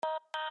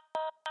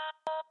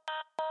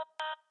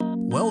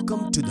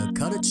Welcome to the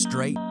Cut It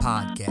Straight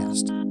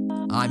podcast.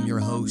 I'm your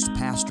host,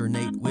 Pastor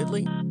Nate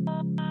Whitley.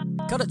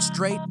 Cut It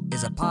Straight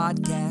is a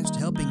podcast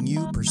helping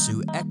you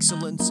pursue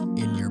excellence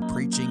in your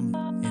preaching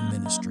and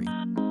ministry.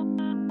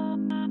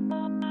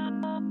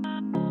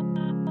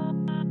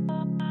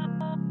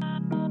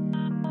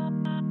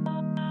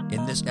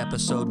 In this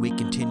episode, we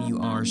continue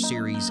our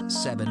series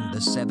 7,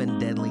 The 7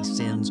 Deadly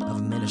Sins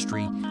of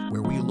Ministry,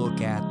 where we look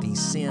at the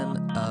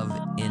sin of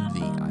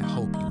envy. I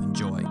hope you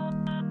enjoy.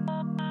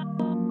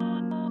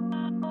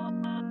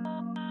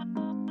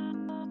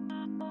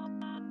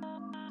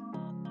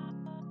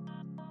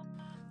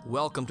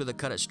 Welcome to the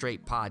Cut It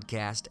Straight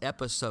podcast,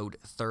 episode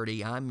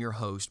 30. I'm your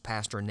host,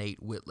 Pastor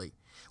Nate Whitley.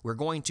 We're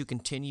going to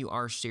continue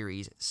our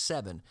series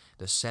 7,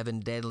 the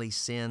 7 deadly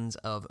sins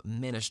of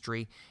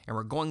ministry, and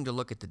we're going to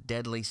look at the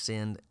deadly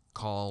sin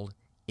called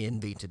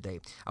envy today.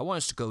 I want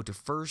us to go to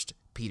 1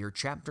 Peter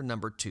chapter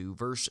number 2,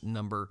 verse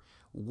number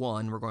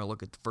 1. We're going to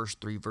look at the first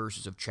 3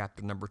 verses of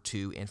chapter number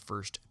 2 in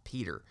 1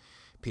 Peter.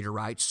 Peter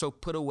writes, "So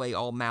put away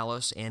all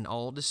malice and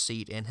all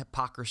deceit and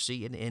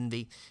hypocrisy and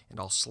envy and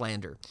all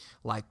slander.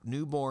 Like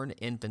newborn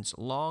infants,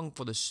 long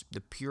for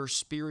the pure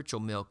spiritual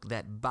milk,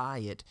 that by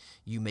it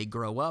you may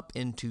grow up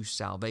into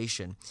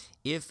salvation,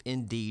 if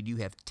indeed you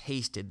have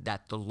tasted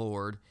that the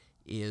Lord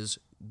is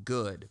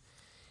good."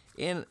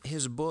 In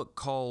his book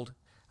called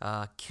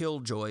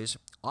Killjoys,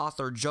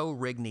 author Joe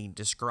Rigney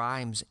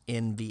describes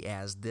envy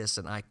as this,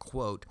 and I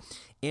quote,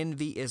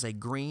 "Envy is a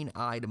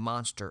green-eyed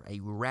monster,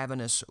 a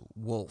ravenous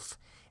wolf,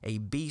 a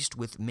beast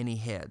with many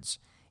heads.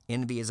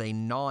 Envy is a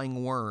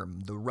gnawing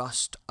worm, the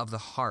rust of the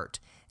heart,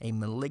 a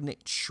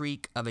malignant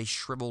shriek of a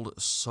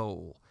shriveled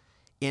soul.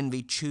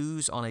 Envy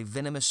chews on a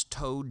venomous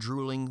toad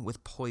drooling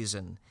with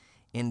poison.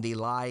 Envy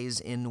lies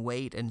in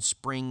wait and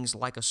springs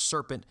like a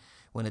serpent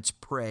when its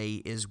prey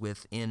is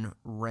within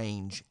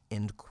range,"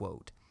 end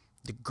quote.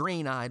 The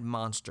green-eyed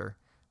monster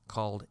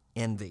called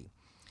envy.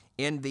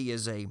 Envy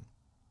is a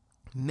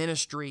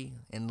ministry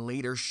and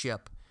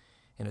leadership,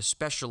 and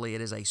especially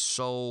it is a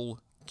soul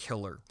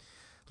killer.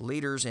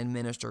 Leaders and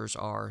ministers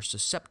are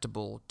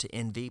susceptible to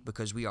envy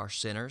because we are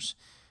sinners,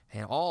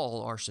 and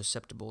all are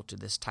susceptible to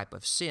this type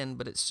of sin,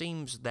 but it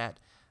seems that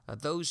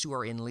those who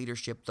are in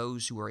leadership,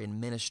 those who are in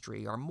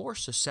ministry, are more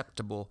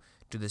susceptible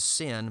to the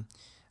sin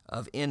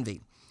of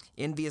envy.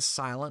 Envy is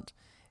silent.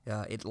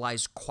 It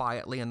lies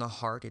quietly in the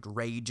heart. It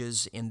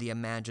rages in the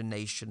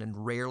imagination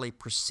and rarely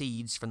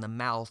proceeds from the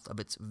mouth of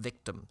its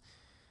victim.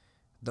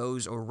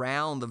 Those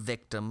around the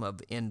victim of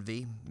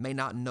envy may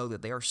not know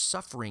that they are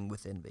suffering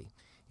with envy.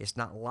 It's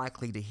not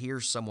likely to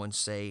hear someone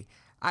say,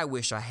 "I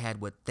wish I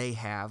had what they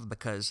have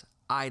because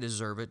I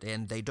deserve it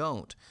and they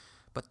don't."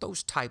 But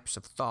those types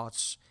of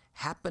thoughts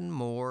happen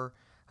more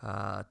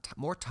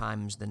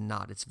times than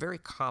not. It's very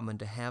common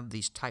to have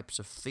these types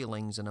of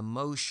feelings and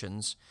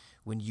emotions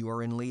when you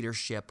are in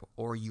leadership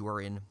or you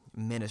are in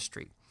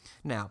ministry.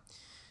 Now,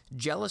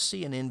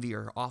 jealousy and envy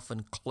are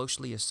often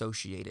closely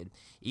associated.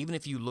 Even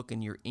if you look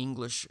in your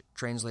English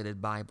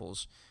translated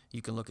Bibles,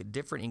 you can look at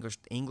different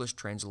English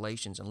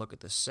translations and look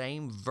at the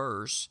same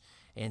verse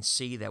and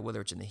see that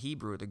whether it's in the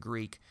Hebrew or the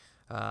Greek,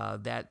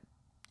 that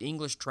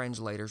English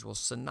translators will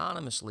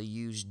synonymously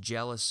use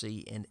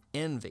jealousy and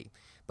envy.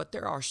 But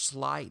there are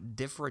slight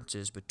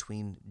differences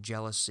between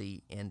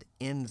jealousy and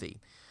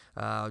envy.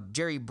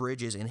 Jerry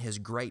Bridges, in his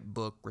great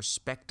book,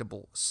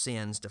 Respectable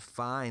Sins,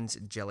 defines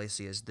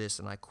jealousy as this,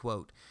 and I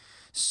quote,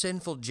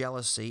 "Sinful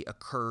jealousy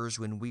occurs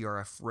when we are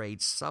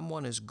afraid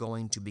someone is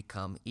going to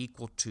become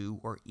equal to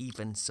or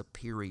even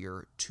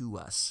superior to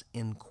us,"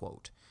 end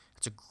quote.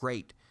 It's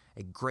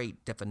a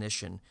great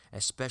definition,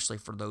 especially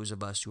for those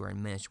of us who are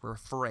in ministry. We're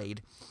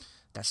afraid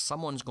that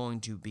someone's going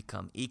to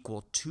become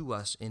equal to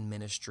us in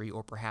ministry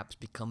or perhaps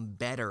become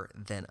better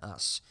than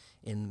us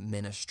in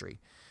ministry.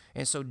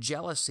 And so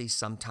jealousy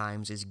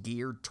sometimes is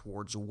geared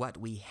towards what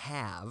we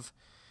have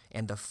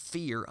and the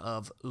fear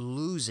of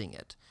losing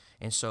it.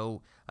 And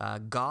so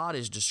God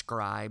is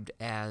described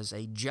as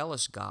a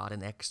jealous God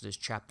in Exodus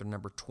chapter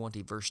number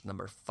 20, verse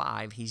number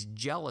 5. He's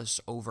jealous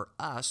over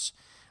us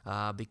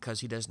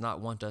because he does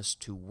not want us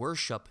to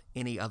worship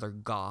any other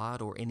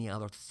god or any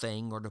other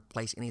thing or to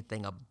place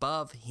anything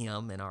above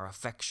him in our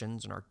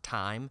affections and our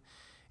time.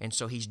 And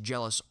so he's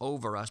jealous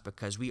over us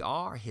because we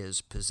are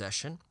his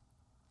possession.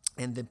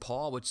 And then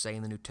Paul would say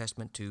in the New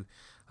Testament to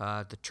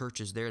the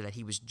churches there that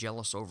he was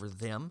jealous over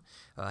them.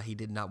 He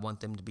did not want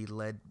them to be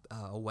led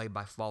away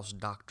by false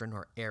doctrine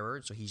or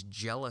error. So he's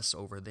jealous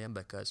over them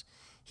because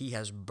he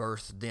has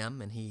birthed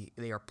them and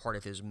they are part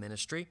of his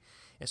ministry.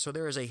 And so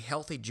there is a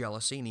healthy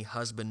jealousy. Any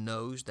husband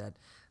knows that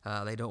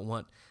they don't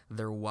want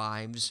their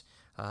wives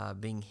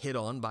being hit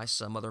on by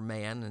some other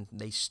man and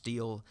they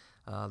steal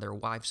their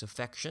wife's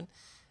affection.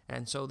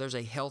 And so there's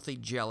a healthy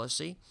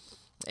jealousy.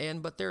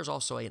 But there's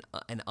also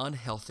an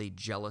unhealthy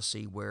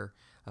jealousy where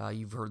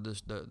you've heard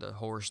the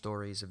horror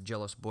stories of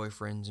jealous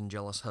boyfriends and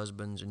jealous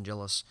husbands and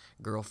jealous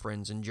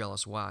girlfriends and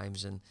jealous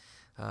wives. And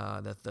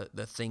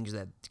the things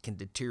that can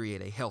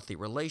deteriorate a healthy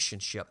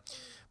relationship.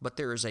 But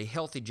there is a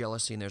healthy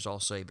jealousy, and there's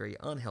also a very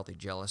unhealthy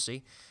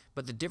jealousy.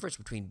 But the difference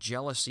between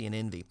jealousy and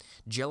envy,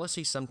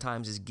 jealousy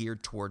sometimes is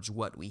geared towards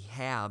what we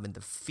have and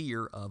the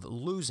fear of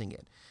losing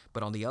it.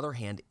 But on the other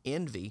hand,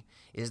 envy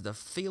is the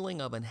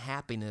feeling of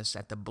unhappiness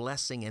at the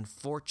blessing and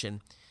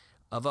fortune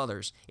of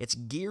others. It's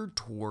geared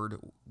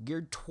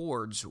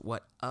towards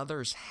what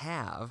others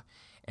have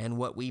and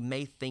what we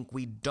may think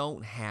we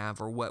don't have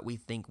or what we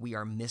think we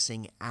are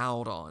missing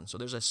out on. So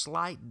there's a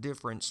slight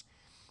difference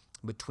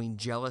between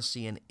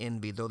jealousy and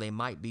envy, though they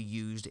might be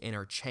used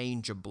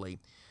interchangeably,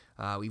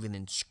 even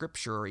in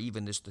Scripture, or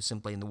even just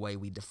simply in the way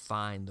we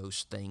define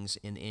those things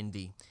in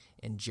envy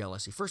and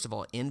jealousy. First of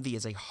all, envy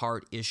is a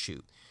heart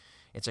issue.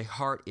 It's a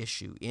heart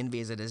issue. Envy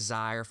is a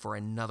desire for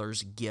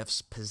another's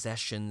gifts,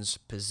 possessions,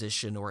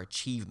 position, or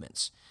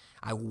achievements.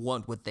 I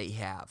want what they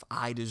have.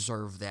 I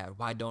deserve that.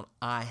 Why don't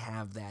I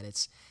have that?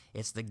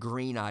 It's the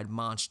green-eyed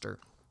monster.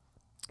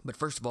 But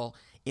first of all,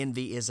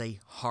 envy is a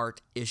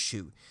heart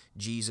issue.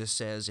 Jesus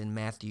says in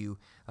Matthew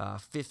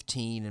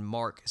 15 and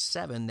Mark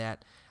 7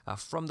 that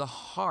from the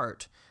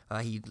heart,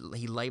 he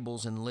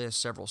labels and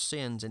lists several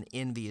sins, and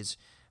envy is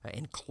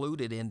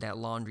included in that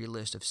laundry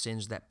list of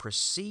sins that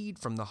proceed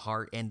from the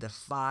heart and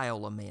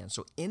defile a man.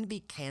 So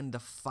envy can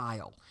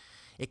defile.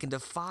 It can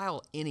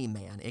defile any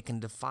man. It can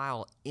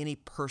defile any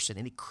person,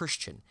 any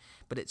Christian,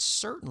 but it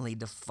certainly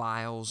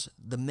defiles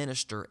the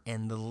minister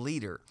and the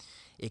leader.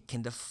 It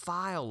can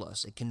defile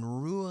us. It can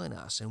ruin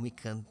us, and we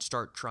can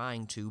start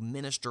trying to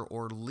minister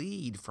or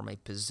lead from a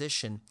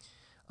position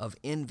of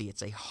envy.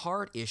 It's a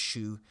heart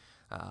issue.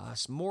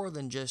 It's more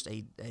than just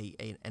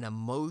an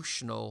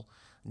emotional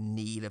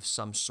need of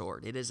some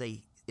sort. It is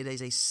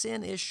a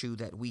sin issue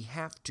that we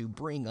have to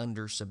bring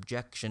under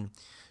subjection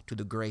to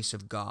the grace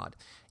of God.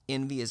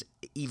 Envy is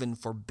even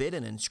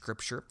forbidden in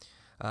Scripture.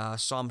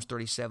 Psalms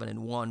 37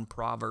 and 1,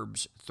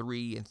 Proverbs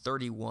 3 and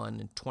 31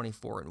 and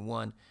 24 and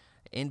 1.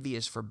 Envy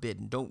is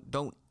forbidden.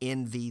 Don't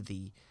envy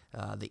the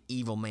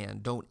evil man.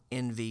 Don't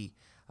envy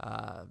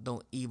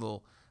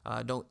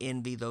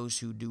those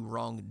who do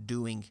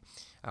wrongdoing.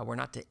 We're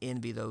not to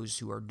envy those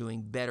who are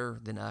doing better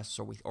than us,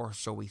 or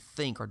so we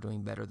think are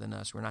doing better than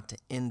us. We're not to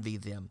envy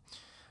them.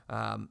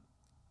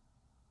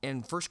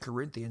 In 1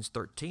 Corinthians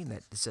 13,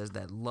 that says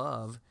that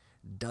love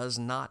does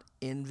not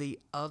envy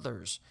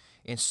others.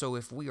 And so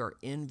if we are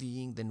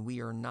envying, then we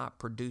are not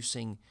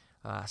producing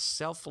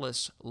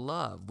selfless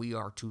love. We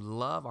are to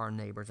love our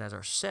neighbors as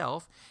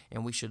ourselves,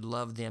 and we should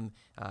love them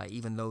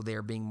even though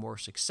they're being more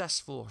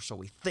successful, or so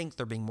we think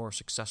they're being more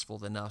successful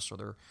than us,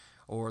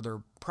 or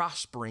they're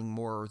prospering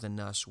more than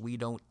us. We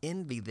don't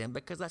envy them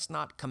because that's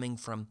not coming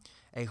from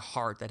a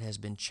heart that has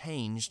been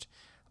changed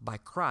by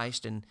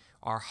Christ, and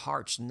our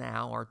hearts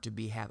now are to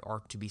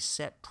be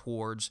set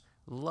towards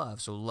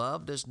love. So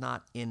love does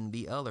not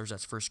envy others.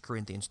 That's 1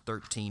 Corinthians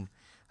 13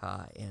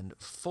 and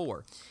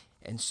 4.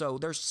 And so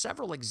there's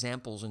several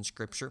examples in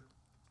Scripture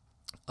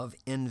of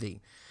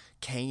envy.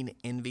 Cain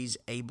envies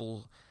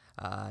Abel,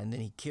 and then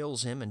he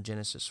kills him in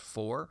Genesis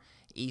 4.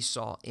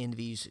 Esau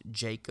envies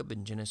Jacob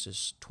in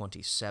Genesis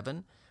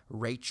 27.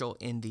 Rachel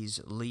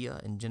envies Leah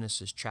in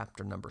Genesis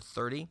chapter number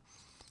 30.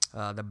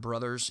 The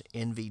brothers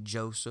envy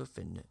Joseph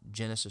in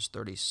Genesis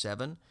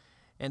 37.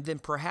 And then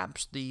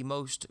perhaps the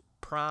most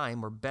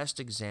prime or best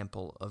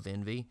example of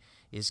envy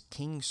is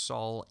King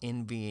Saul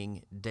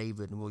envying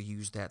David, and we'll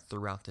use that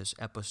throughout this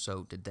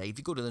episode today. If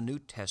you go to the New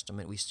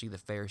Testament, we see the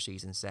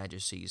Pharisees and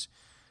Sadducees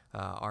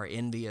are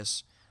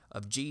envious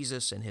of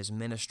Jesus and his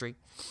ministry,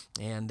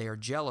 and they are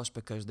jealous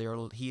because they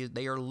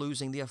are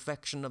losing the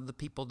affection of the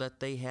people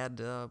that they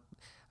had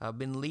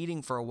been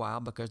leading for a while,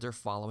 because they're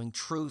following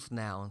truth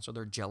now, and so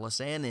they're jealous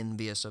and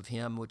envious of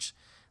him, which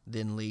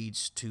then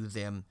leads to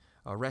them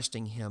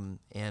arresting him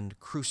and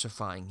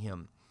crucifying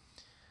him.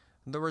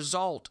 The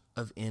result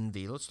of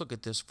envy, let's look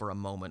at this for a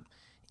moment.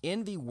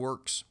 Envy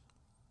works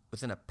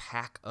within a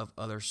pack of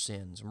other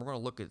sins. And we're going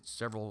to look at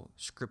several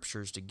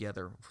scriptures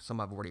together.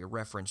 Some I've already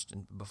referenced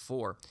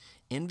before.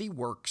 Envy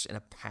works in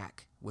a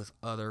pack with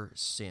other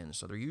sins.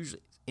 So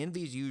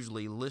envy is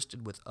usually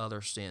listed with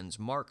other sins.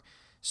 Mark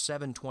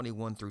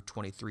 7:21 through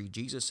 23,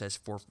 Jesus says,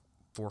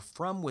 For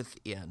from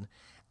within,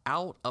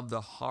 out of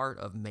the heart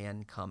of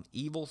man come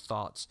evil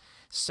thoughts,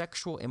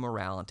 sexual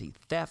immorality,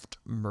 theft,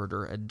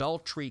 murder,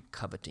 adultery,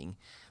 coveting,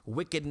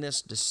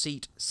 wickedness,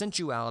 deceit,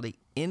 sensuality,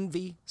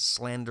 envy,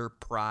 slander,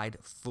 pride,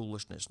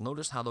 foolishness.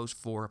 Notice how those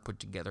four are put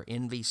together.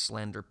 Envy,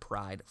 slander,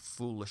 pride,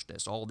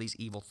 foolishness. All these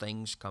evil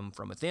things come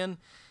from within,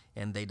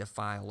 and they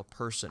defile a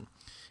person.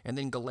 And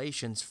then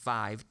Galatians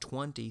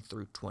 5:20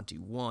 through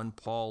 21,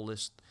 Paul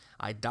lists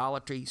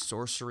idolatry,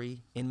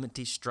 sorcery,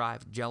 enmity,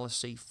 strife,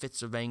 jealousy,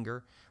 fits of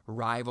anger,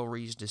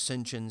 rivalries,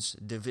 dissensions,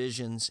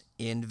 divisions,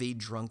 envy,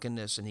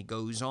 drunkenness. And he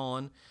goes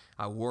on,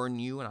 I warn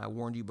you, and I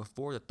warned you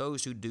before, that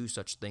those who do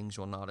such things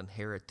will not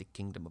inherit the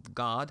kingdom of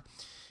God.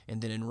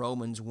 And then in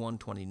Romans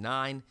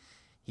 1:29,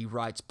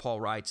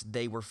 Paul writes,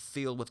 they were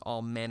filled with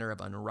all manner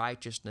of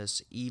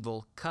unrighteousness,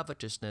 evil,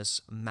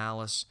 covetousness,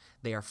 malice.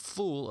 They are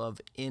full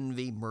of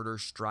envy, murder,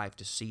 strife,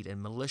 deceit,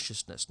 and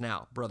maliciousness.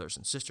 Now, brothers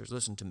and sisters,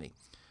 listen to me.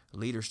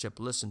 Leadership,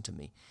 listen to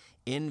me.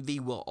 Envy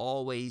will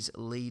always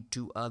lead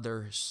to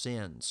other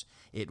sins.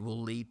 It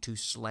will lead to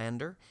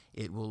slander.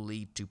 It will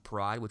lead to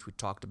pride, which we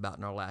talked about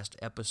in our last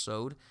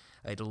episode.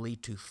 It'll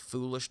lead to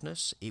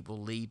foolishness. It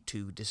will lead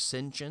to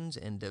dissensions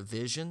and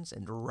divisions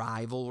and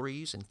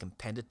rivalries and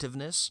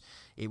competitiveness.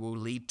 It will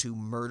lead to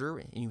murder.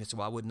 And you say,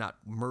 well, I would not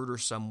murder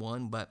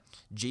someone, but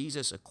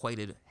Jesus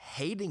equated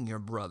hating your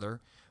brother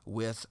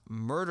with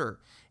murder,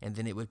 and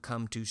then it would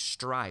come to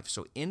strife.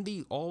 So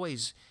envy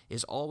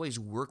is always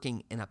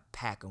working in a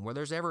pack, and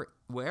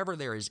wherever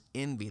there is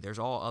envy, there's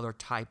all other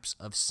types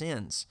of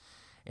sins.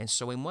 And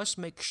so we must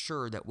make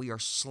sure that we are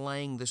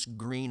slaying this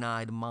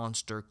green-eyed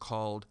monster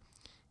called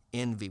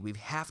envy. We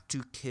have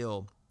to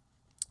kill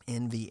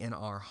envy in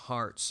our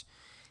hearts.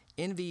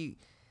 Envy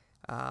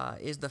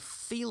is the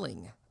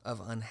feeling of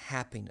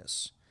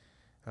unhappiness,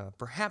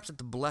 perhaps at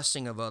the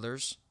blessing of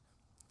others,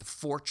 the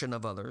fortune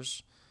of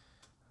others.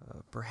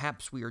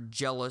 Perhaps we are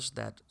jealous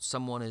that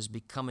someone is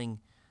becoming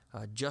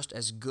just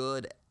as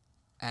good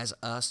as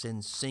us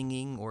in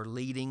singing or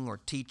leading or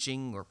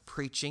teaching or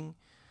preaching,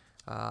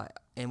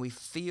 and we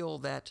feel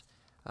that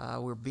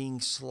we're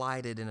being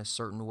slighted in a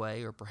certain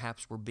way, or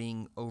perhaps we're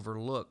being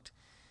overlooked.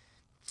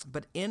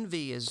 But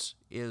envy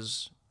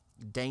is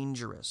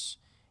dangerous.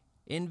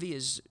 Envy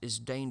is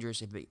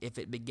dangerous if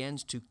it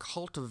begins to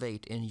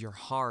cultivate in your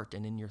heart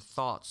and in your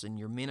thoughts, in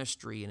your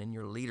ministry and in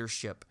your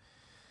leadership.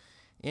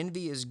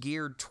 Envy is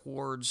geared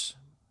towards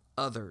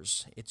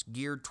others. It's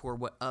geared toward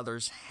what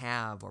others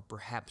have, or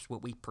perhaps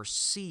what we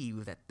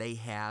perceive that they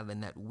have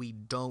and that we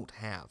don't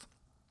have.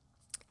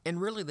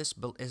 And really, this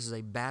is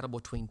a battle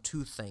between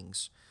two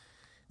things.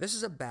 This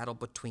is a battle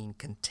between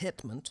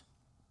contentment,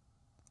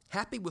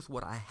 happy with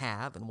what I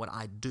have and what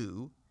I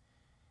do.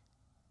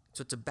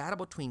 So it's a battle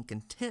between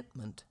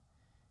contentment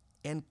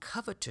and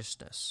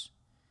covetousness,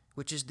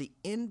 which is the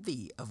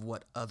envy of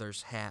what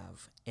others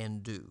have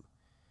and do.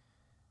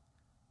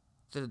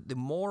 The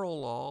moral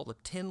law, the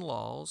 10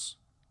 laws,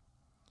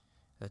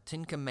 the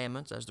 10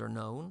 commandments as they're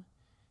known,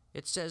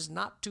 it says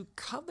not to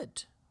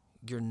covet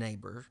your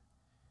neighbor,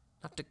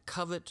 not to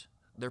covet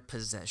their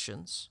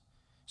possessions.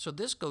 So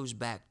this goes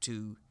back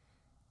to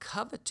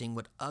coveting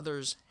what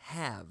others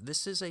have.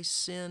 This is a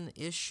sin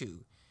issue.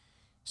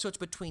 So it's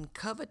between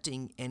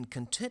coveting and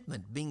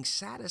contentment, being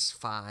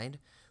satisfied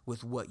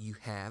with what you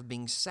have,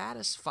 being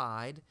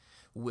satisfied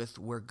with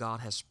where God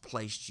has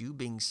placed you,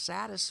 being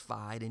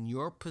satisfied in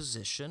your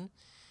position.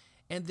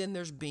 And then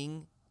there's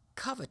being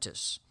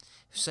covetous,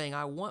 saying,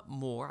 I want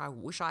more. I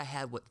wish I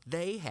had what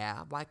they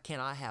have. Why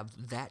can't I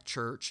have that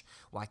church?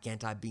 Why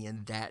can't I be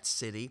in that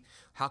city?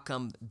 How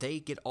come they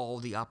get all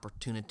the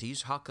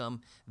opportunities? How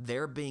come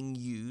they're being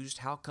used?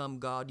 How come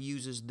God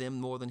uses them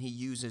more than He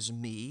uses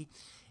me?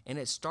 And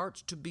it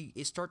starts to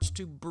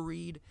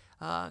breed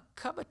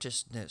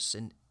covetousness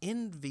and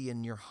envy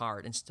in your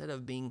heart instead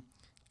of being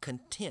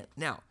content.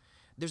 Now,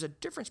 there's a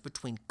difference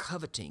between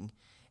coveting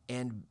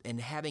and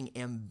having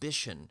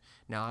ambition.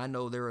 Now, I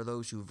know there are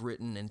those who've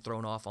written and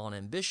thrown off on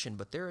ambition,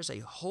 but there is a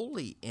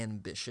holy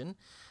ambition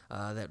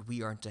that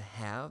we are to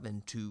have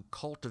and to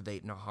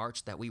cultivate in our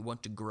hearts, that we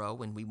want to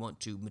grow and we want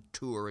to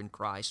mature in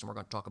Christ, and we're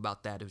going to talk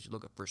about that as you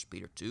look at 1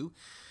 Peter 2.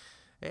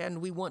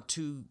 And we want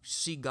to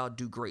see God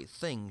do great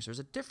things. There's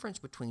a difference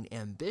between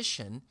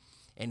ambition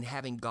and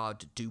having God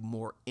to do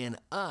more in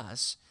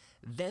us.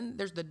 Then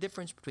there's the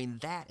difference between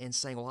that and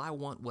saying, well, I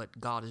want what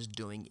God is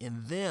doing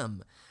in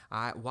them.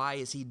 Why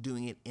is He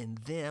doing it in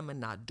them and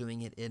not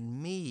doing it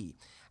in me?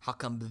 How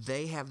come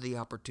they have the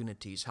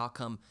opportunities? How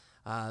come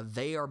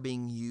they are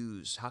being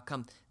used? How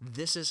come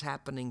this is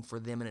happening for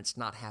them and it's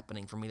not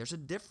happening for me? There's a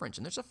difference,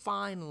 and there's a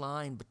fine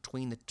line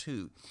between the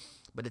two.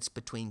 But it's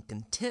between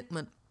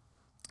contentment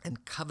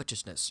and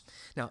covetousness.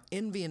 Now,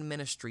 envy in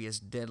ministry is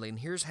deadly, and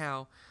here's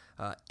how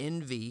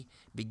envy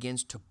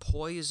begins to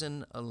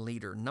poison a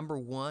leader. Number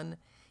one,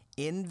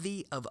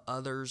 envy of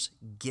others'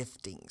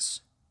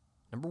 giftings.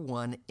 Number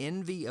one,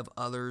 envy of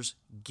others'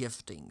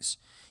 giftings.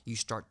 You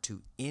start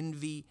to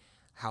envy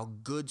how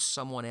good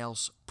someone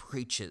else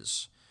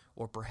preaches,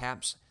 or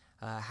perhaps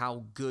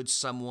how good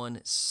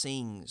someone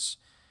sings,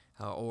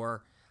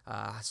 or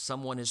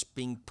someone is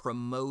being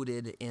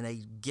promoted in a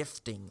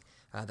gifting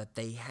that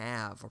they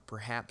have, or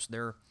perhaps they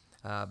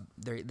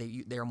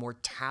are more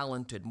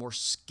talented, more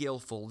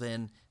skillful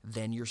than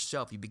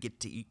yourself.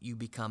 You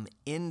become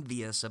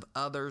envious of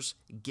others'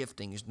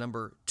 giftings.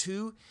 Number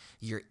two,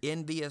 you're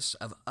envious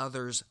of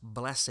others'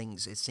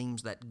 blessings. It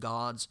seems that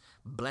God's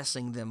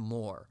blessing them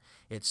more.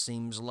 It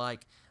seems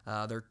like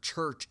Their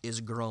church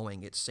is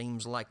growing. It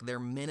seems like their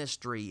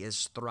ministry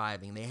is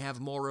thriving. They have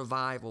more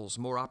revivals,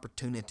 more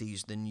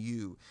opportunities than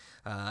you.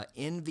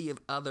 Envy of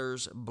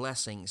others'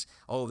 blessings.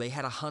 Oh, they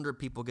had 100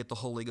 people get the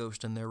Holy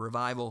Ghost in their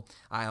revival.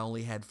 I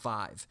only had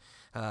 5.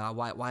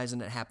 Why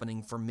isn't it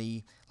happening for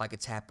me like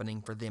it's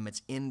happening for them?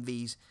 It's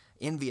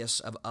envious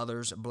of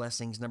others'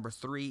 blessings. Number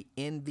 3,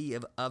 envy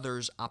of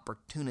others'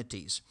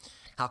 opportunities.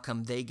 How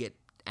come they get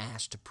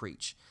asked to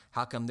preach?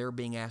 How come they're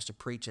being asked to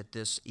preach at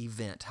this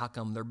event? How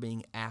come they're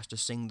being asked to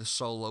sing the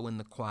solo in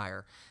the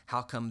choir?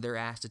 How come they're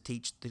asked to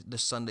teach the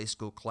Sunday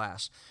school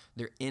class?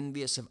 They're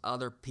envious of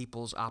other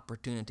people's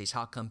opportunities.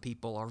 How come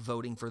people are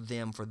voting for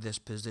them for this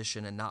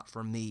position and not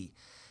for me?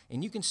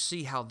 And you can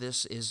see how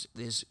this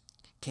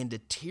can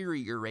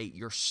deteriorate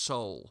your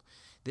soul.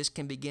 This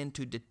can begin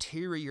to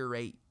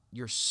deteriorate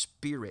your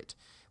spirit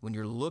when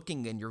you're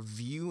looking and you're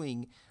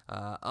viewing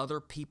other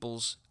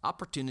people's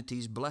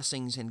opportunities,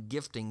 blessings, and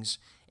giftings,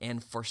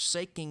 and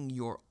forsaking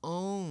your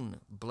own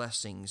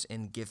blessings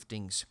and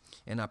giftings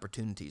and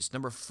opportunities.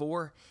 Number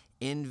 4,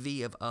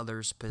 envy of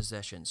others'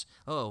 possessions.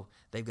 Oh,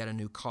 they've got a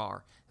new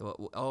car.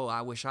 Oh,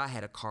 I wish I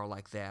had a car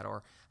like that.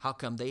 Or how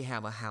come they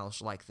have a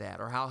house like that?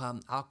 Or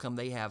how come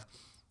they have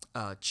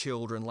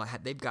children,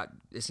 like they've got,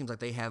 it seems like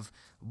they have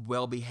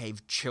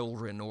well-behaved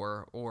children,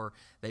 or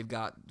they've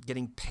got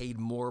getting paid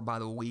more by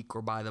the week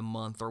or by the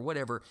month or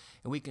whatever,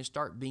 and we can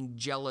start being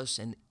jealous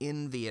and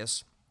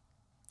envious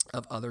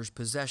of others'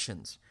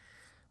 possessions.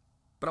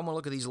 But I'm going to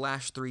look at these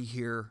last 3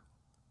 here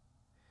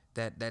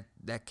that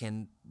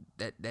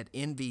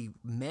envy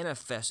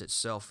manifests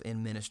itself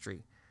in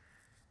ministry.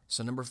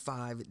 So number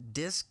 5,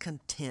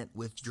 discontent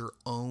with your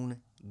own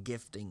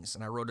giftings,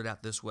 and I wrote it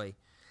out this way: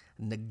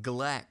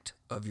 neglect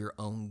of your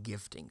own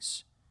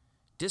giftings.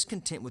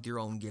 Discontent with your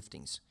own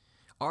giftings.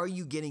 Are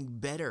you getting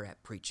better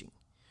at preaching?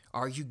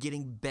 Are you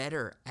getting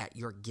better at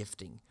your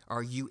gifting?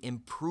 Are you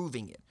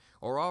improving it?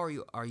 Or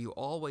are you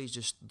always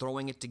just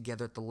throwing it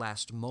together at the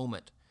last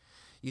moment?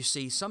 You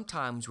see,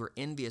 sometimes we're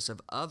envious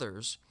of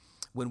others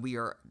when we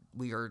are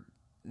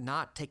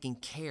not taking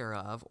care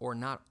of or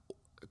not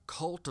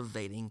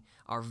cultivating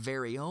our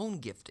very own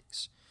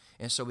giftings.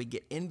 And so we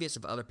get envious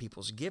of other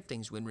people's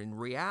giftings when in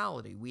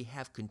reality we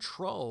have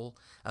control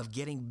of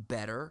getting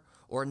better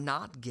or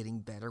not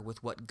getting better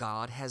with what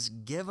God has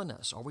given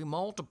us. Are we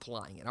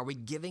multiplying it? Are we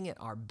giving it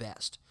our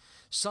best?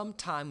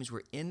 Sometimes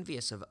we're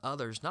envious of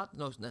others, not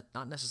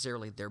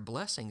necessarily their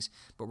blessings,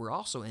 but we're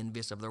also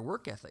envious of their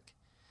work ethic.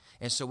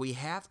 And so we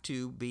have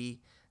to be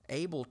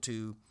able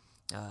to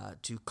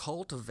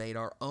cultivate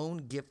our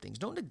own giftings.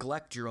 Don't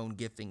neglect your own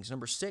giftings.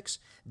 Number 6,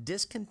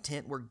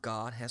 discontent where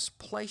God has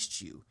placed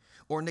you,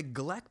 or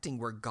neglecting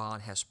where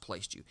God has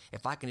placed you.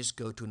 If I can just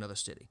go to another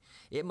city,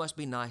 it must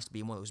be nice to be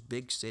in one of those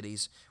big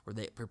cities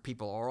where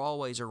people are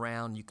always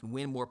around. You can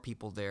win more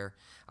people there.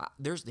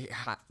 This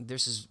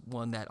is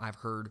one that I've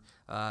heard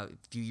a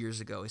few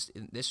years ago.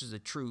 This is a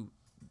true.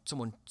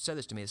 Someone said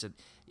this to me. They said,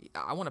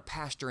 "I want to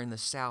pastor in the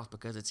South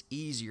because it's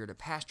easier to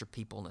pastor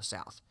people in the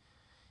South."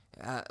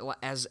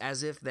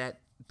 As if that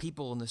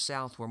people in the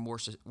South were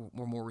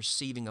more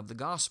receiving of the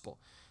gospel,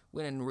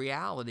 when in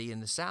reality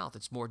in the South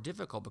it's more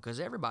difficult because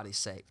everybody's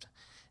saved.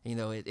 You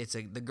know,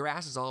 the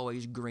grass is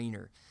always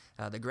greener.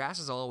 The grass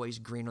is always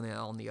green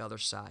on the other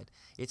side.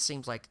 It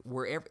seems like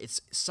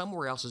it's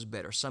somewhere else is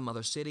better. Some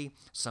other city,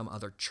 some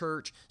other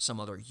church, some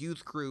other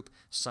youth group,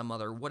 some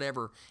other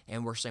whatever,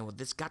 and we're saying, well,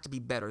 this got to be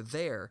better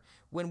there.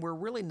 When we're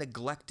really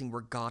neglecting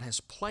where God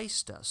has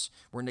placed us,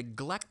 we're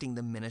neglecting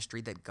the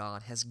ministry that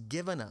God has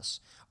given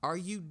us. Are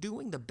you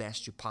doing the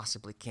best you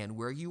possibly can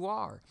where you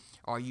are?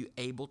 Are you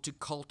able to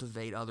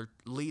cultivate other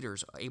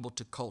leaders, able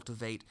to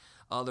cultivate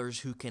others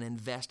who can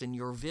invest in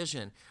your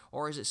vision?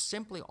 Or is it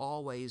simply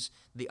always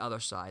the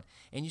other side?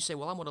 And you say,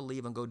 well, I'm going to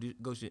leave and go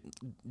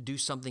do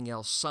something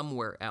else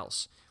somewhere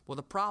else. Well,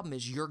 the problem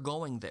is you're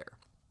going there.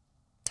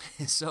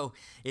 So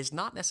it's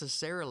not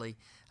necessarily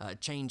a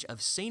change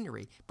of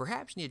scenery.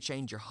 Perhaps you need to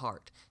change your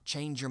heart,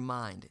 change your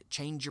mind,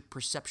 change your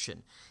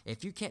perception.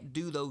 If you can't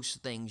do those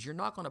things, you're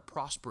not going to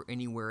prosper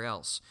anywhere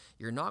else.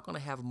 You're not going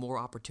to have more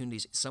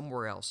opportunities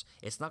somewhere else.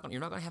 You're not going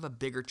to have a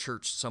bigger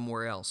church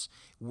somewhere else.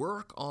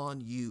 Work on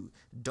you.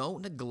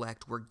 Don't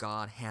neglect where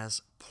God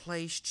has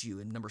placed you.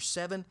 And number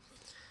 7,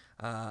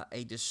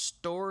 a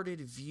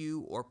distorted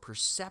view or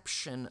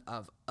perception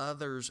of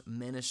others'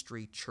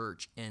 ministry,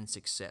 church, and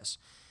success.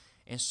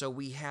 And so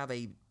we have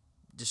a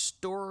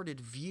distorted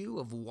view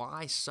of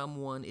why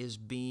someone is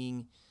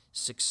being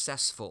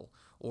successful,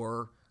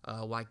 or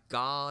why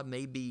God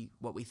may be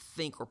what we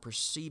think or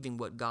perceiving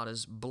what God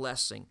is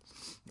blessing,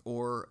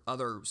 or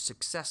other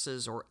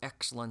successes or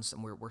excellence,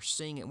 and we're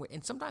seeing it.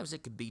 And sometimes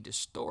it could be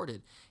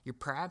distorted.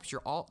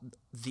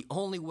 The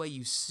only way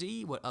you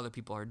see what other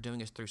people are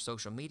doing is through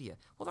social media.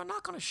 Well, they're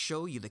not going to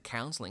show you the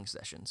counseling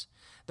sessions.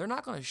 They're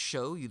not going to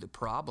show you the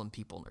problem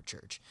people in their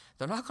church.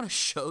 They're not going to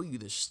show you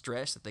the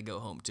stress that they go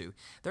home to.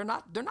 They're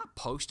not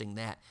posting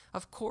that.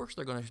 Of course,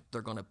 they're going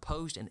to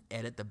post and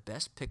edit the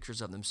best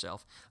pictures of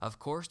themselves. Of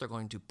course, they're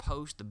going to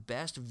post the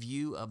best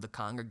view of the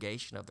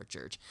congregation of their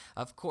church.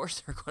 Of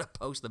course, they're going to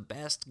post the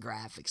best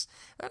graphics.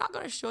 They're not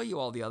going to show you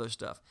all the other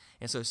stuff.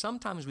 And so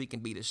sometimes we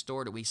can be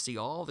distorted. We see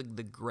all the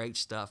great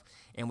stuff,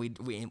 and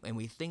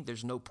we think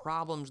there's no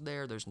problems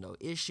there, there's no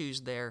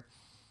issues there.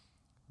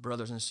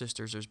 Brothers and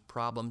sisters, there's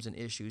problems and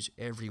issues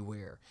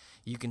everywhere.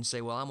 You can say,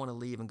 well, I want to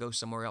leave and go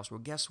somewhere else. Well,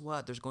 guess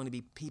what? There's going to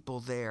be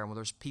people there. And when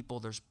there's people,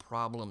 there's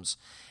problems.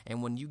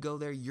 And when you go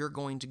there, you're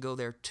going to go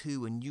there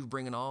too. And you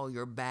bring in all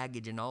your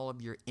baggage and all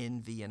of your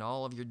envy and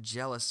all of your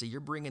jealousy. You're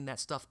bringing that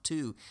stuff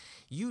too.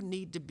 You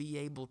need to be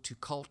able to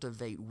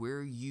cultivate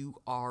where you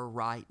are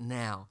right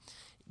now.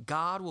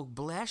 God will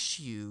bless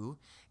you.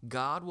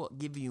 God will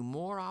give you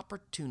more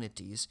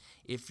opportunities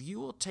if you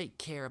will take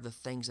care of the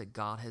things that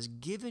God has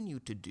given you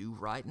to do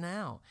right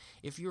now.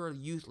 If you're a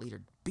youth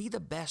leader, be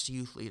the best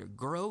youth leader.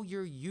 Grow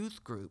your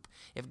youth group.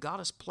 If God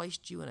has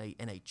placed you in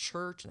a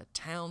church, in a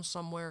town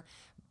somewhere,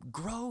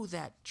 grow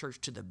that church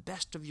to the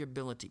best of your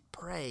ability.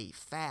 Pray,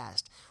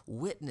 fast,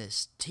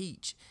 witness,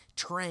 teach,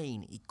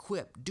 train,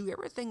 equip. Do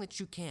everything that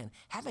you can.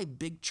 Have a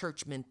big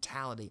church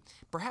mentality.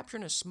 Perhaps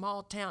you're in a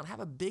small town. Have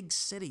a big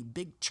city,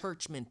 big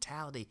church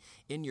mentality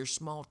in your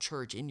small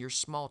church, in your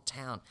small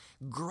town.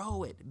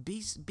 Grow it.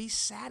 Be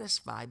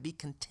satisfied. Be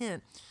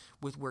content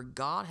with where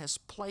God has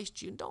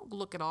placed you. Don't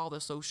look at all the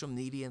social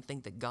media and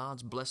think that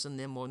God's blessing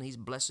them when He's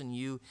blessing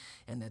you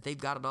and that they've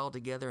got it all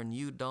together and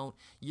you don't.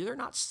 They're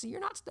not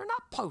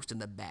posting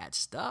the bad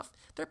stuff.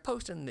 They're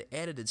posting the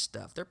edited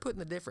stuff. They're putting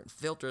the different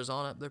filters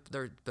on it.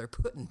 They're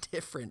putting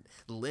different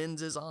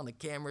lenses on the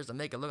cameras to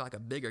make it look like a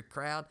bigger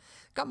crowd.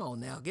 Come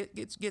on now,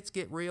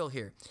 get real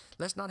here.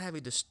 Let's not have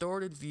a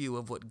distorted view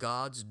of what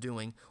God's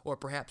doing, or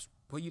perhaps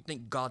what you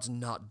think God's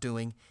not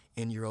doing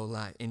in your own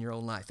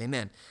life.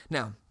 Amen.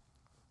 Now,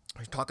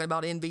 we're talking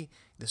about envy,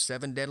 the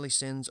 7 deadly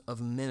sins of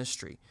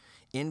ministry.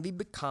 Envy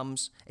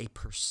becomes a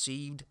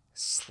perceived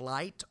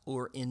slight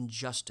or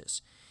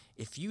injustice.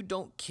 If you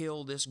don't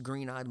kill this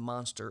green-eyed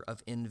monster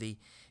of envy,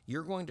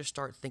 you're going to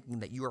start thinking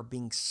that you are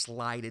being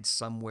slighted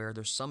somewhere.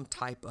 There's some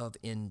type of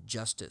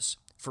injustice.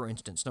 For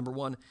instance, number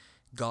 1,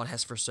 God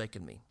has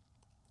forsaken me.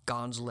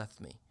 God's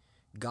left me.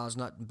 God's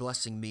not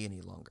blessing me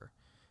any longer.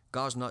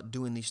 God's not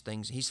doing these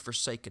things. He's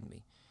forsaken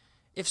me.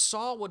 If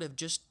Saul would have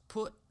just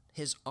put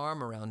his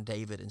arm around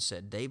David and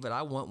said, David,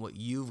 I want what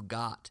you've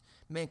got.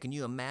 Man, can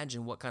you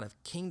imagine what kind of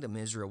kingdom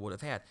Israel would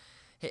have had?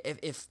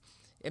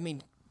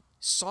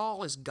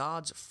 Saul is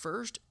God's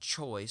first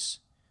choice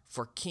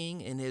for king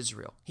in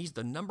Israel. He's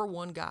the number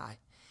 1 guy.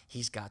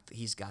 He's got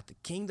the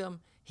kingdom.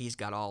 He's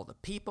got all the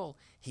people.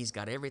 He's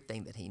got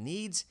everything that he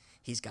needs.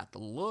 He's got the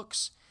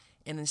looks.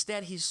 And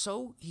instead, he's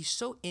so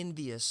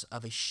envious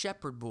of a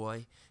shepherd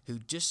boy who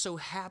just so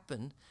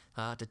happened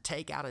to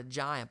take out a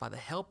giant by the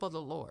help of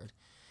the Lord.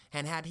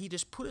 And had he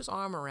just put his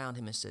arm around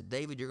him and said,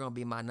 David, you're going to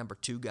be my number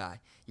 2 guy.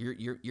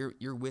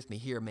 You're with me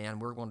here, man.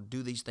 We're going to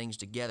do these things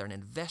together, and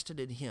invested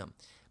in him.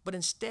 But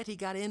instead, he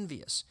got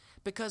envious.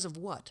 Because of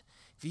what?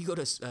 If you go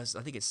to,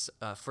 I think it's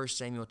 1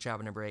 Samuel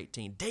chapter number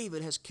 18,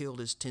 David has killed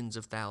his tens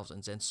of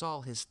thousands and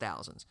Saul his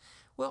thousands.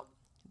 Well,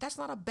 that's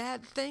not a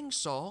bad thing,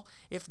 Saul.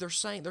 If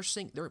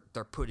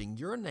they're putting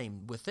your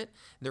name with it,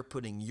 they're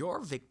putting your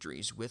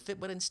victories with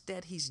it, but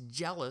instead he's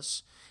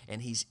jealous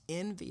and he's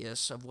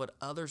envious of what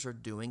others are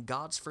doing.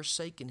 God's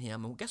forsaken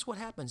him. And guess what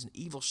happens? An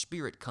evil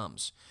spirit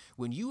comes.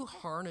 When you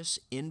harness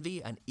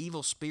envy, an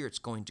evil spirit's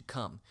going to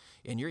come.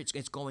 And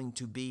it's going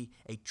to be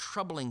a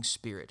troubling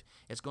spirit.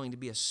 It's going to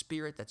be a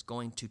spirit that's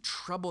going to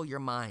trouble your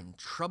mind,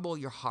 trouble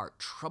your heart,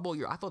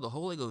 I feel the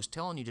Holy Ghost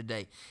telling you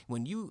today,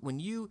 when you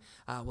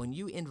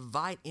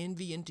invite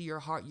envy into your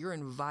heart, you're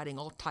inviting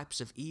all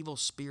types of evil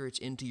spirits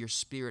into your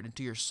spirit,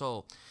 into your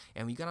soul.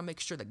 And you got to make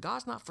sure that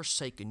God's not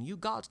forsaken you.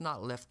 God's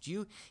not left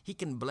you. He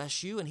can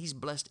bless you, and He's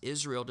blessed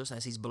Israel just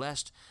as He's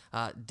blessed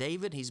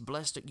David. He's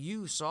blessed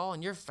you, Saul,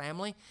 and your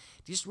family.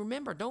 Just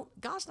remember,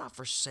 God's not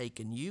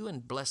forsaken you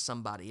and bless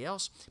somebody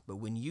else. But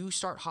when you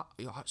start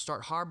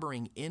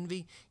harboring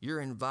envy, you're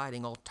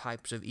inviting all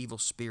types of evil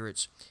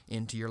spirits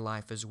into your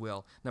life as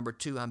well. Number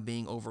 2, I'm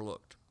being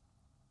overlooked.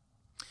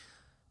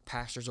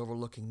 Pastor's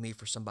overlooking me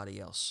for somebody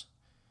else.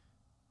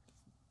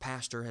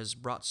 Pastor has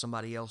brought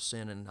somebody else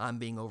in and I'm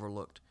being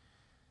overlooked.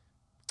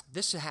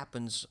 This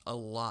happens a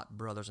lot,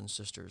 brothers and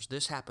sisters.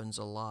 This happens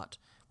a lot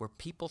where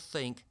people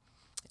think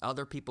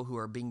other people who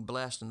are being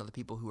blessed and other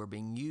people who are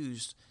being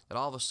used, that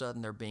all of a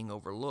sudden they're being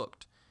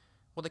overlooked.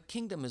 Well, the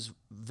kingdom is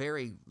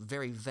very,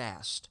 very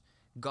vast.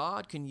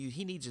 God can use,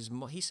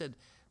 He said,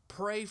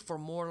 pray for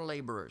more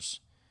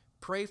laborers.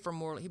 Pray for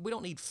more. We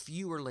don't need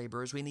fewer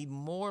laborers. We need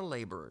more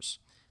laborers.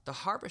 The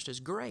harvest is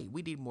great.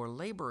 We need more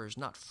laborers,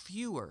 not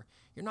fewer.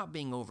 You're not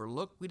being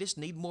overlooked. We just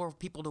need more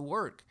people to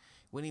work.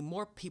 We need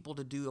more people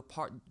to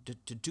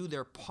do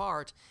their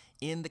part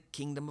in the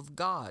kingdom of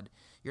God.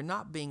 You're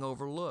not being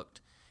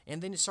overlooked.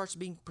 And then it starts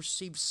being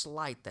perceived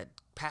slight that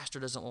pastor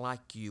doesn't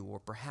like you, or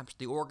perhaps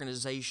the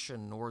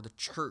organization or the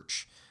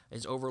church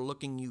is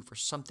overlooking you for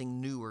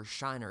something newer,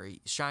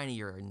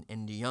 shinier,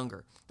 and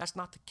younger. That's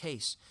not the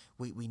case.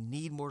 We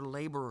need more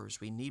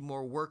laborers. We need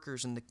more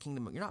workers in the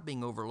kingdom. You're not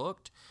being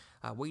overlooked.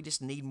 We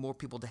just need more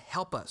people to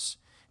help us.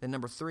 And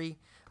number 3,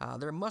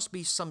 there must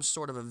be some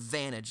sort of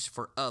advantage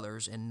for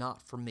others and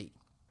not for me.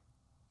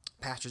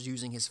 Pastor's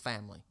using his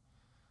family.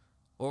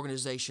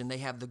 Organization, they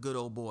have the good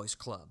old boys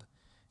club.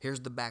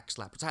 Here's the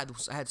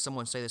backslappers. I had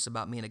someone say this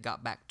about me, and it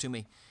got back to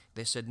me.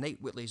 They said,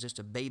 Nate Whitley is just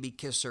a baby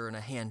kisser and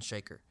a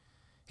handshaker.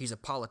 He's a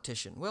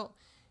politician. Well,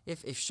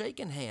 if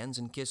shaking hands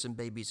and kissing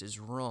babies is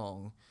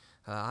wrong,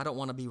 I don't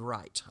want to be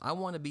right. I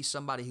want to be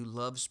somebody who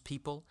loves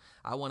people.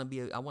 I want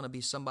to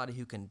be somebody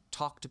who can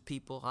talk to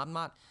people.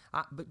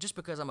 But just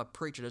because I'm a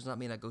preacher does not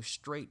mean I go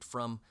straight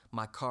from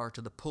my car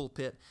to the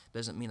pulpit.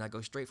 Doesn't mean I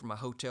go straight from my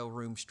hotel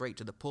room straight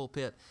to the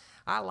pulpit.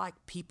 I like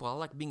people. I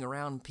like being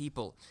around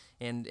people.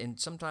 And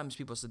sometimes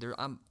people say,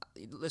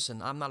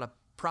 listen, I'm not a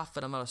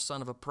prophet. I'm not a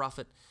son of a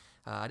prophet.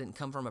 I didn't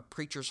come from a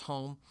preacher's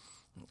home.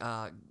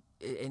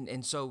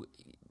 And so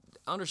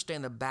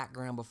understand the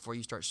background before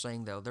you start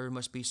saying, though, there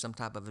must be some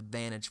type of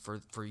advantage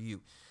for you.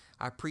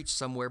 I preached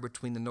somewhere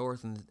between the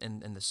north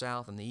and the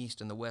south and the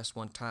east and the west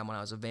one time when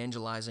I was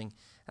evangelizing,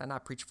 and I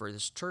preached for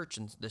this church,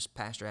 and this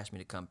pastor asked me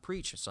to come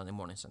preach Sunday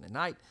morning, Sunday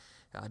night.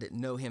 I didn't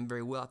know him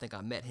very well. I think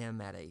I met him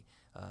at a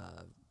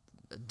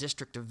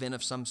district event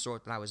of some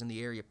sort that I was in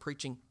the area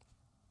preaching.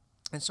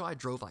 And so I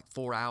drove like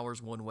 4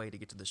 hours one way to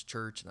get to this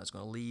church, and I was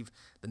going to leave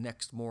the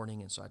next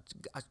morning. And so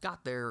I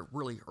got there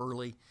really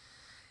early,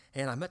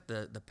 and I met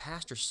the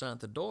pastor's son at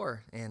the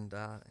door, and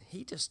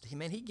he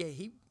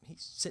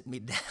sent me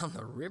down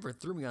the river,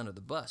 threw me under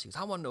the bus. He goes,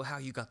 I want to know how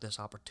you got this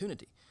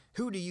opportunity.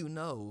 Who do you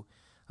know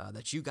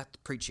that you got to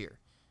preach here?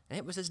 And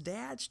it was his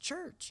dad's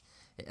church.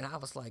 And I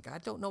was like, I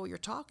don't know what you're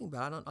talking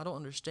about. I don't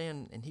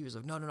understand. And he was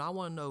like, no, I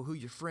want to know who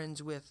you're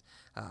friends with.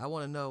 I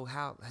want to know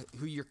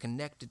who you're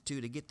connected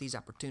to get these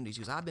opportunities.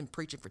 He goes, I've been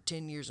preaching for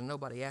 10 years and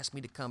nobody asked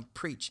me to come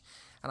preach.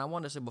 And I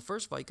wanted to say, well,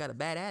 first of all, you got a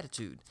bad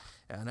attitude.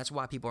 And that's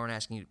why people aren't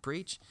asking you to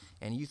preach.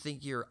 And you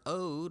think you're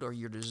owed or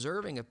you're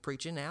deserving of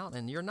preaching out,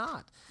 and you're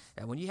not.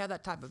 And when you have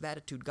that type of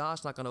attitude,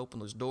 God's not going to open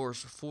those doors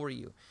for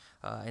you.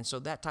 And so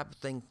that type of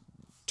thing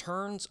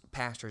turns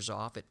pastors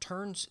off. It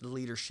turns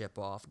leadership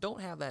off.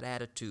 Don't have that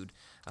attitude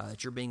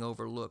that you're being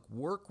overlooked.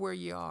 Work where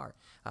you are.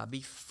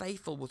 Be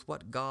faithful with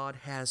what God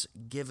has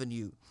given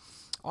you.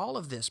 All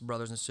of this,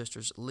 brothers and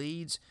sisters,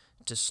 leads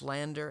to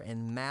slander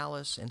and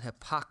malice and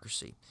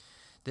hypocrisy.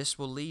 This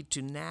will lead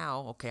to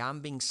now, I'm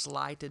being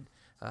slighted.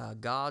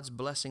 God's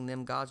blessing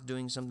them. God's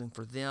doing something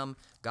for them.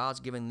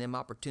 God's giving them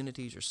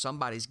opportunities, or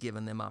somebody's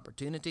giving them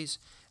opportunities.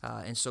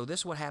 And so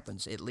this is what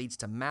happens. It leads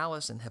to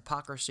malice and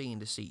hypocrisy and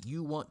deceit.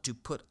 You want to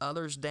put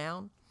others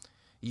down.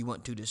 You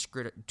want to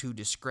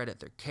discredit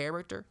their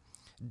character,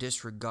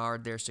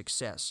 disregard their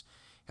success.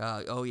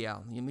 Let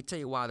me tell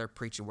you why they're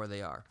preaching where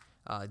they are.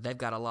 They've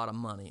got a lot of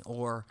money,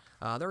 or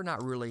they're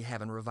not really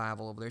having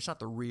revival over there. It's not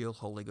the real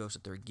Holy Ghost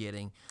that they're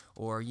getting,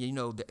 or,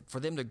 for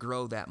them to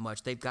grow that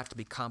much, they've got to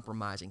be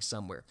compromising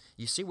somewhere.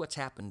 You see what's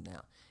happened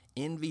now.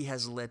 Envy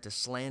has led to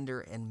slander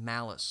and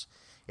malice.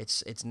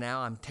 It's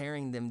now I'm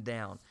tearing them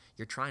down.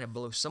 You're trying to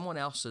blow someone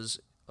else's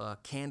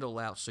candle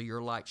out so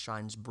your light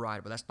shines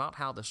bright, but that's not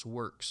how this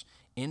works.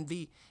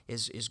 Envy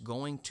is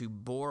going to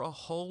bore a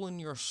hole in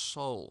your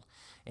soul,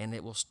 and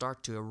it will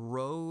start to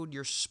erode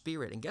your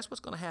spirit. And guess what's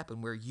going to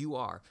happen where you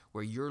are,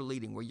 where you're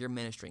leading, where you're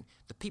ministering?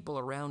 The people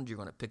around you are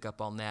going to pick up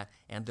on that,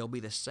 and they'll be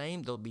the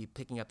same. They'll be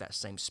picking up that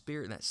same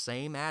spirit and that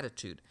same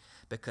attitude,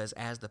 because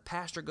as the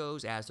pastor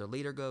goes, as the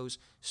leader goes,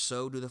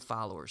 so do the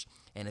followers.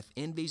 And if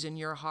envy's in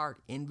your heart,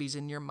 envy's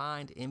in your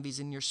mind, envy's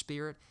in your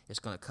spirit, it's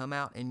going to come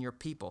out in your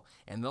people.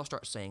 And they'll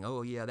start saying,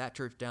 oh, yeah, that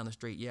church down the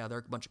street, yeah, they're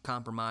a bunch of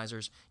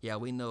compromisers. Yeah,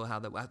 we know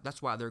how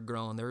that's why they're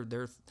growing.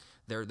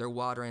 They're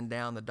watering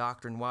down the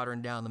doctrine,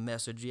 watering down the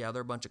message. Yeah,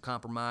 they're a bunch of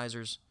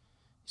compromisers.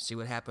 See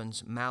what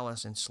happens?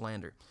 Malice and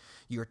slander.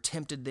 You're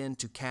tempted then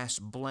to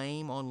cast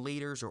blame on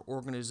leaders or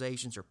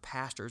organizations or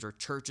pastors or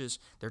churches.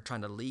 They're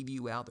trying to leave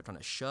you out. They're trying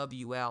to shove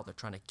you out. They're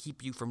trying to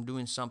keep you from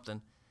doing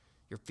something.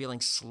 You're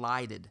feeling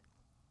slighted.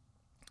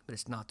 But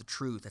it's not the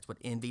truth. That's what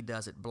envy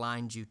does. It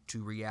blinds you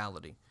to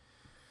reality.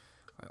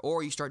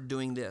 Or you start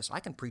doing this. I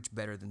can preach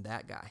better than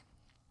that guy.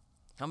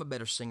 I'm a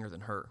better singer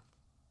than her.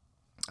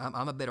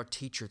 I'm a better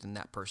teacher than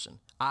that person.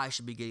 I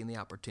should be getting the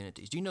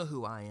opportunities. Do you know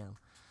who I am?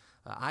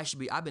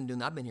 I've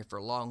been here for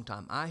a long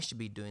time. I should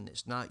be doing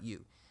this, not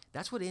you.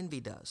 That's what envy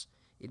does.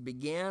 It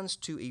begins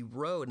to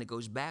erode, and it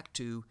goes back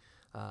to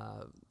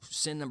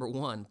sin number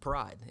 1,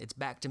 pride. It's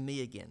back to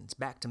me again. It's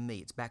back to me.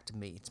 It's back to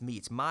me. It's me.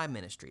 It's my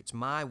ministry. It's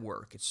my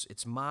work.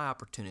 It's my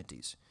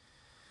opportunities.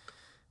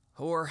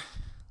 Or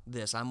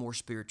this, I'm more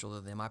spiritual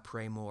than them. I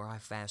pray more. I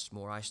fast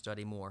more. I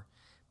study more.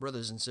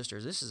 Brothers and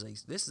sisters, this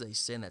is a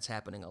sin that's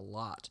happening a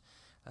lot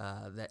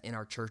that in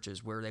our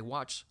churches, where they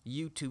watch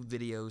YouTube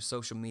videos,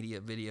 social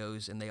media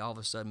videos, and they all of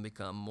a sudden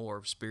become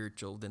more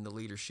spiritual than the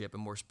leadership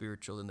and more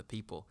spiritual than the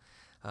people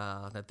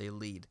that they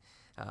lead.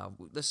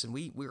 Listen,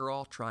 we're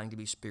all trying to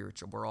be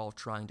spiritual. We're all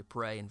trying to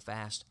pray and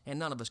fast, and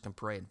none of us can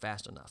pray and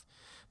fast enough.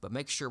 But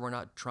make sure we're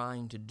not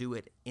trying to do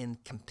it in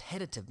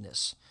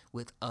competitiveness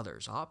with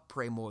others. I'll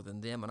pray more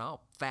than them, and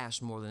I'll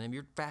fast more than them.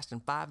 You're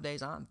fasting 5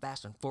 days, I'm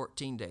fasting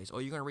 14 days. Oh,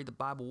 you're going to read the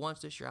Bible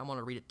once this year? I'm going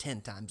to read it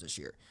 10 times this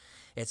year.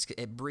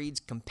 It breeds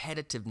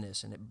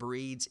competitiveness, and it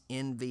breeds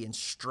envy and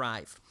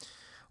strife.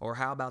 Or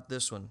how about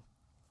this one?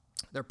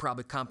 They're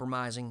probably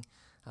compromising.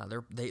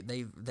 They're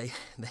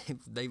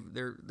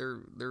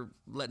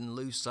letting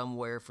loose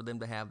somewhere for them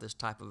to have this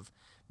type of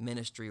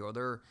ministry, or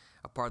they're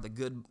a part of the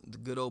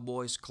good old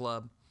boys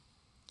club.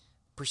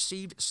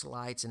 Perceived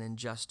slights and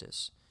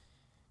injustice.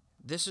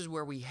 This is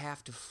where we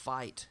have to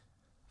fight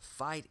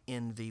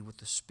envy with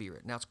the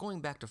Spirit. Now it's going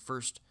back to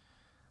 1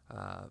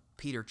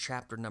 Peter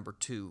chapter number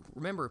 2.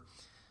 Remember,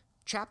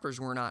 chapters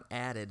were not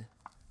added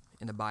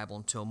in the Bible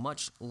until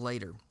much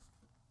later.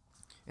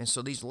 And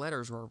so these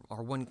letters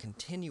are one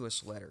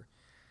continuous letter.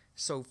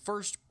 So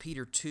 1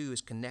 Peter 2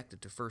 is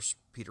connected to 1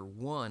 Peter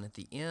 1 at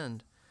the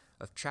end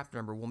of chapter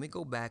number 1. We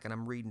go back, and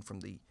I'm reading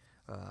from the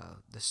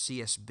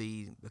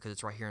CSB because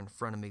it's right here in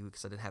front of me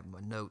because I didn't have my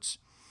notes.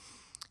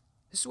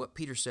 This is what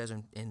Peter says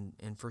in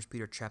 1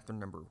 Peter chapter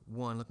number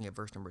 1, looking at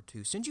verse number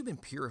 2. Since you've been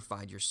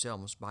purified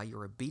yourselves by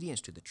your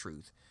obedience to the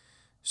truth,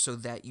 so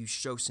that you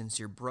show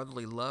sincere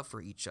brotherly love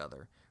for each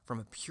other, from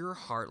a pure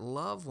heart,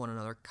 love one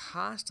another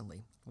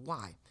constantly.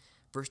 Why?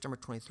 Verse number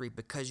 23,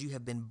 because you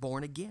have been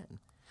born again,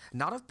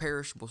 not of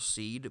perishable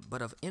seed,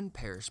 but of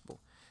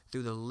imperishable,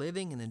 through the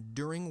living and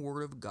enduring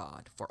word of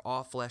God. For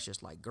all flesh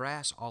is like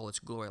grass, all its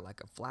glory like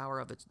a flower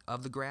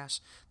of the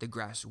grass. The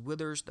grass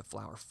withers, the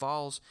flower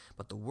falls,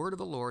 but the word of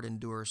the Lord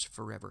endures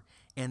forever.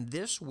 And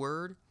this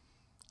word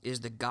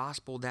is the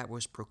gospel that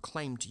was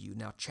proclaimed to you.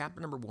 Now, chapter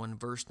number 1,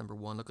 verse number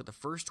 1, look at the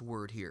first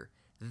word here.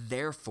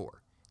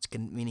 Therefore,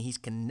 meaning he's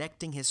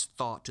connecting his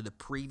thought to the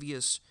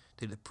previous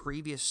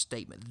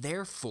statement.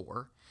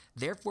 Therefore,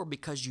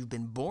 because you've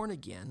been born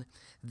again,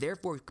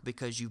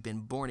 because you've been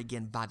born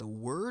again by the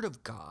Word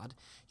of God,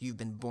 you've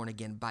been born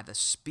again by the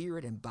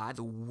Spirit and by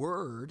the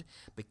Word,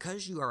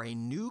 because you are a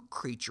new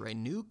creature, a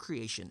new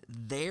creation,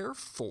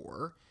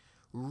 therefore,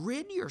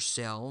 rid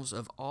yourselves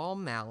of all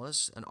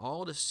malice and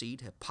all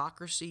deceit,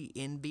 hypocrisy,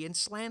 envy, and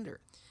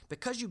slander.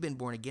 Because you've been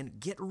born again,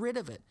 get rid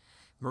of it.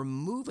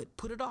 Remove it.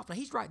 Put it off. Now,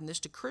 he's writing this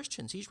to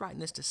Christians. He's writing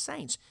this to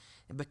saints.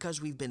 And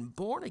because we've been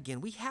born again,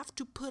 we have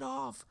to put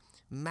off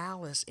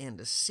malice and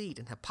deceit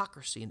and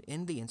hypocrisy and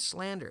envy and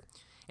slander.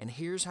 And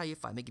here's how you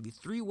fight. Let me give you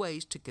 3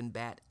 ways to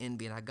combat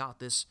envy. And I got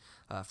this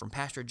from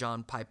Pastor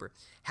John Piper.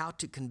 How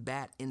to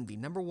combat envy.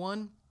 Number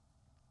 1,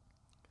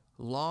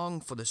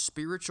 long for the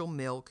spiritual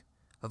milk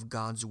of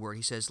God's Word.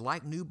 He says,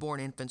 like newborn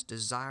infants,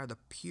 desire the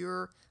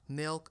pure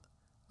milk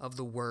of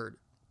the Word.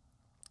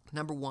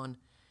 Number 1,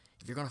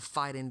 if you're going to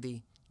fight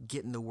envy,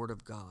 get in the Word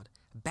of God.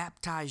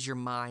 Baptize your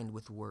mind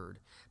with Word.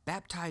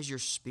 Baptize your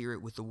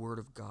spirit with the Word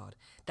of God.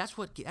 That's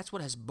what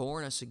has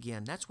born us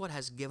again. That's what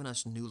has given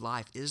us new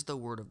life, is the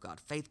Word of God.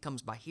 Faith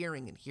comes by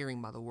hearing, and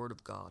hearing by the Word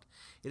of God.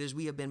 It is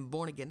we have been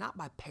born again, not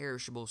by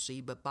perishable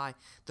seed, but by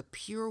the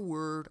pure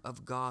Word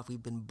of God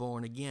we've been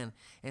born again.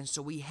 And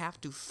so we have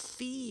to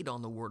feed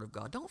on the Word of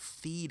God. Don't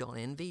feed on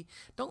envy.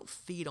 Don't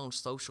feed on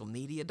social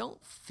media.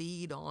 Don't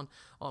feed on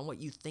what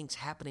you think's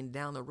happening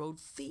down the road.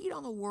 Feed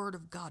on the Word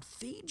of God.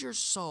 Feed your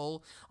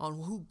soul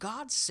on who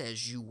God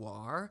says you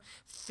are.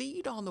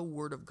 Feed on the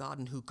Word of God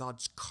and who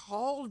God's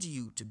called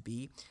you to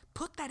be.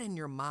 Put that in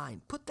your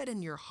mind. Put that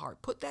in your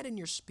heart. Put that in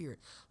your spirit.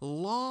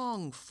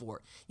 Long for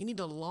it. You need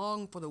to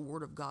long for the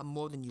Word of God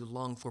more than you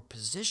long for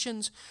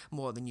positions,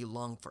 more than you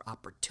long for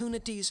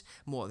opportunities,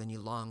 more than you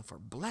long for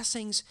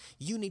blessings.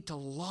 You need to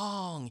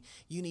long.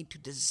 You need to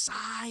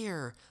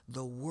desire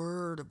the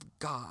Word of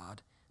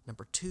God.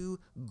 Number 2,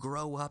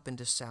 grow up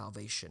into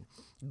salvation.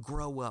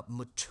 Grow up,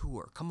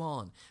 mature. Come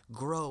on,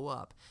 grow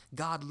up.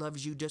 God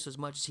loves you just as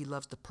much as He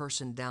loves the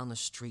person down the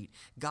street.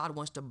 God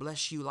wants to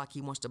bless you like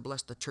He wants to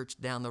bless the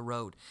church down the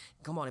road.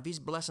 Come on, if He's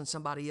blessing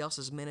somebody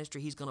else's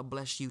ministry, He's going to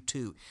bless you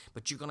too.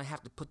 But you're going to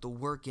have to put the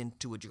work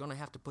into it. You're going to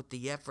have to put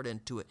the effort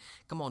into it.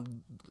 Come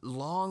on,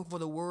 long for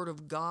the Word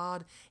of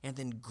God and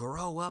then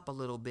grow up a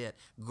little bit.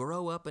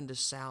 Grow up into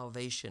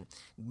salvation.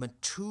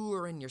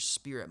 Mature in your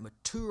spirit.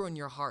 Mature in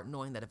your heart,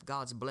 knowing that if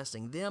God's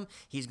blessing them,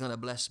 He's going to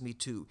bless me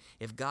too.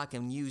 If God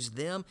can use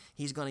them,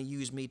 He's going to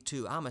use me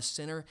too. I'm a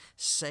sinner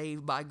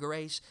saved by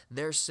grace.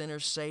 They're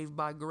sinners saved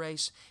by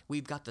grace.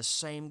 We've got the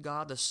same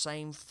God, the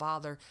same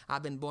Father.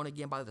 I've been born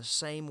again by the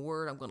same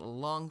Word. I'm going to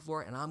long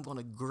for it, and I'm going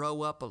to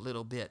grow up a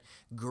little bit.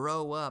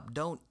 Grow up.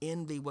 Don't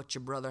envy what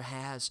your brother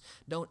has.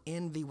 Don't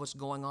envy what's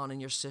going on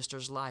in your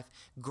sister's life.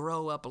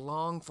 Grow up.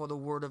 Long for the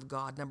Word of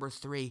God. Number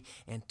 3,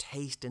 and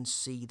taste and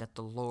see that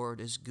the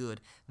Lord is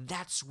good.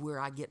 That's where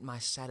I get my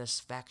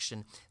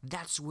satisfaction.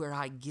 That's where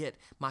I get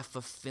my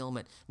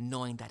fulfillment,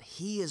 knowing that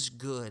He is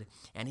good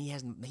and He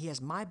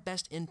has my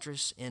best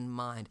interests in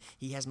mind.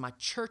 He has my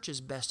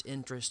church's best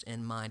interest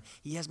in mind.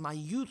 He has my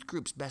youth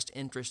group's best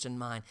interest in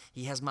mind.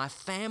 He has my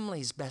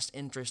family's best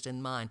interest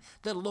in mind.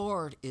 The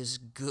Lord is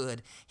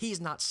good.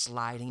 He's not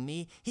slighting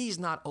me. He's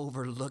not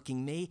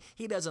overlooking me.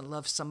 He doesn't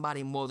love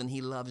somebody more than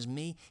He loves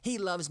me. He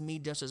loves me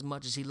just as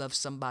much as He loves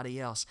somebody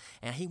else.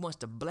 And He wants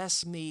to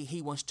bless me.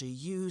 He wants to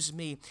use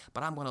me.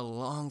 But I'm going to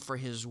long for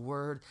His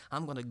word.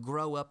 I'm going to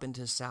grow up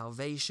into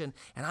salvation.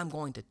 And I'm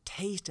going to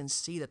taste and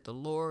see that the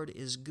Lord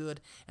is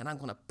good. And I'm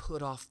going to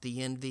put off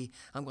the envy.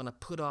 I'm going to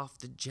put off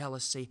the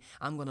jealousy.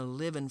 I'm going to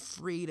live in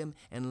freedom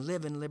and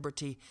live in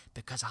liberty,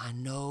 because I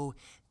know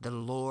the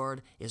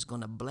Lord is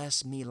going to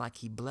bless me like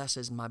He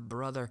blesses my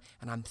brother.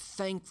 And I'm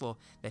thankful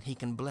that He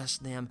can bless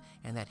them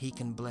and that He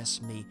can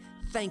bless me.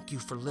 Thank you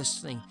for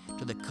listening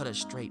to the Cut It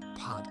Straight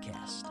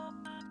podcast.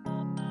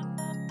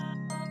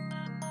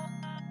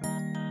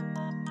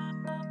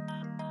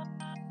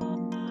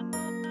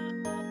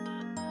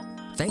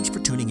 Thanks for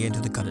tuning in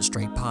to the Cut It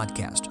Straight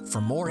podcast.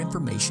 For more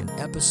information,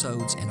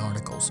 episodes, and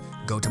articles,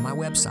 go to my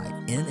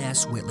website,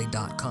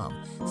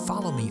 nswhitley.com.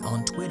 Follow me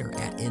on Twitter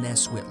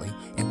 @nswhitley,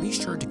 and be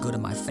sure to go to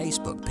my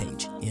Facebook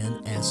page,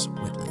 N.S.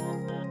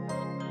 Whitley.